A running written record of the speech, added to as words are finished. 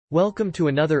Welcome to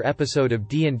another episode of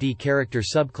DnD Character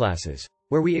Subclasses,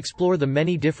 where we explore the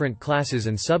many different classes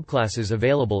and subclasses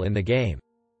available in the game.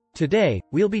 Today,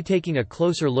 we'll be taking a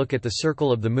closer look at the Circle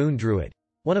of the Moon Druid,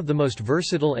 one of the most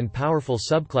versatile and powerful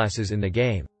subclasses in the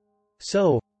game.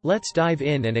 So, let's dive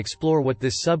in and explore what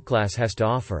this subclass has to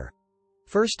offer.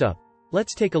 First up,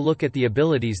 let's take a look at the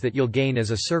abilities that you'll gain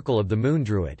as a Circle of the Moon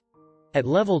Druid. At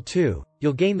level 2,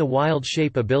 you'll gain the Wild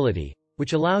Shape ability,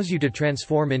 which allows you to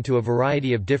transform into a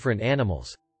variety of different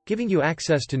animals, giving you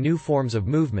access to new forms of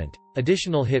movement,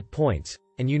 additional hit points,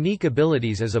 and unique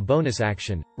abilities as a bonus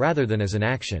action, rather than as an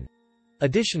action.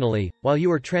 Additionally, while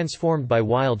you are transformed by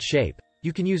Wild Shape,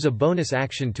 you can use a bonus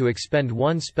action to expend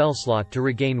one spell slot to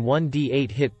regain 1d8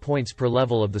 hit points per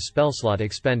level of the spell slot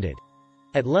expended.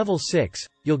 At level 6,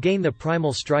 you'll gain the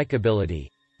Primal Strike ability.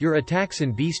 Your attacks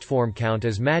in beast form count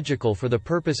as magical for the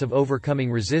purpose of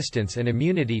overcoming resistance and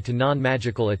immunity to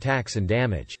non-magical attacks and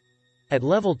damage. At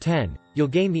level 10, you'll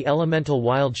gain the Elemental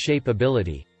Wild Shape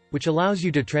ability, which allows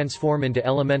you to transform into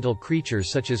elemental creatures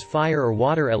such as fire or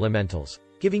water elementals,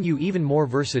 giving you even more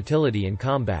versatility in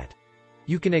combat.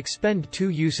 You can expend 2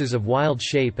 uses of Wild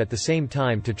Shape at the same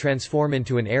time to transform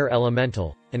into an air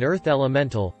elemental, an earth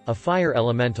elemental, a fire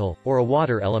elemental, or a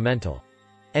water elemental.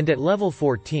 And at level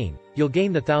 14, you'll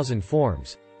gain the Thousand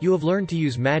Forms. You have learned to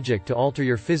use magic to alter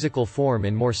your physical form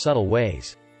in more subtle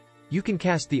ways. You can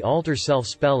cast the Alter Self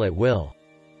spell at will.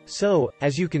 So,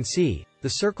 as you can see, the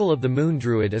Circle of the Moon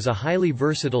Druid is a highly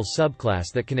versatile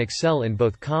subclass that can excel in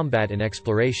both combat and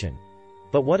exploration.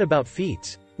 But what about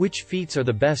feats? Which feats are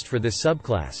the best for this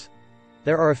subclass?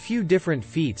 There are a few different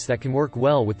feats that can work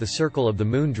well with the Circle of the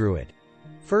Moon Druid.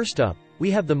 First up,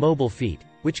 we have the Mobile feat,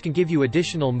 which can give you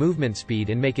additional movement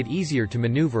speed and make it easier to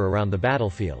maneuver around the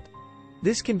battlefield.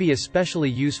 This can be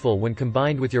especially useful when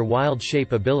combined with your Wild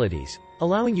Shape abilities,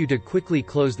 allowing you to quickly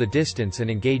close the distance and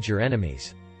engage your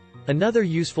enemies. Another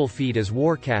useful feat is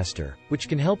Warcaster, which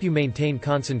can help you maintain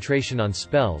concentration on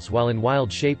spells while in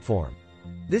Wild Shape form.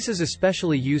 This is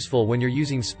especially useful when you're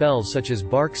using spells such as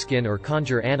Barkskin or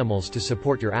Conjure Animals to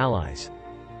support your allies.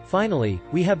 Finally,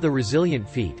 we have the Resilient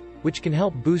feat, which can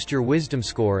help boost your wisdom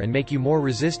score and make you more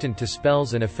resistant to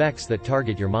spells and effects that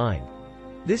target your mind.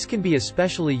 This can be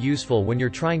especially useful when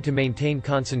you're trying to maintain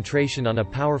concentration on a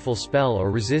powerful spell or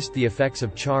resist the effects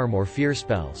of charm or fear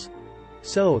spells.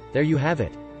 So, there you have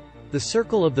it. The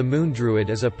Circle of the Moon Druid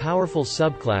is a powerful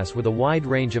subclass with a wide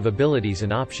range of abilities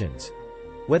and options.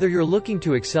 Whether you're looking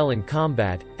to excel in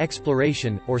combat,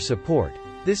 exploration, or support,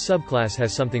 this subclass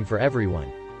has something for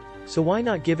everyone. So why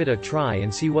not give it a try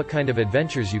and see what kind of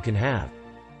adventures you can have?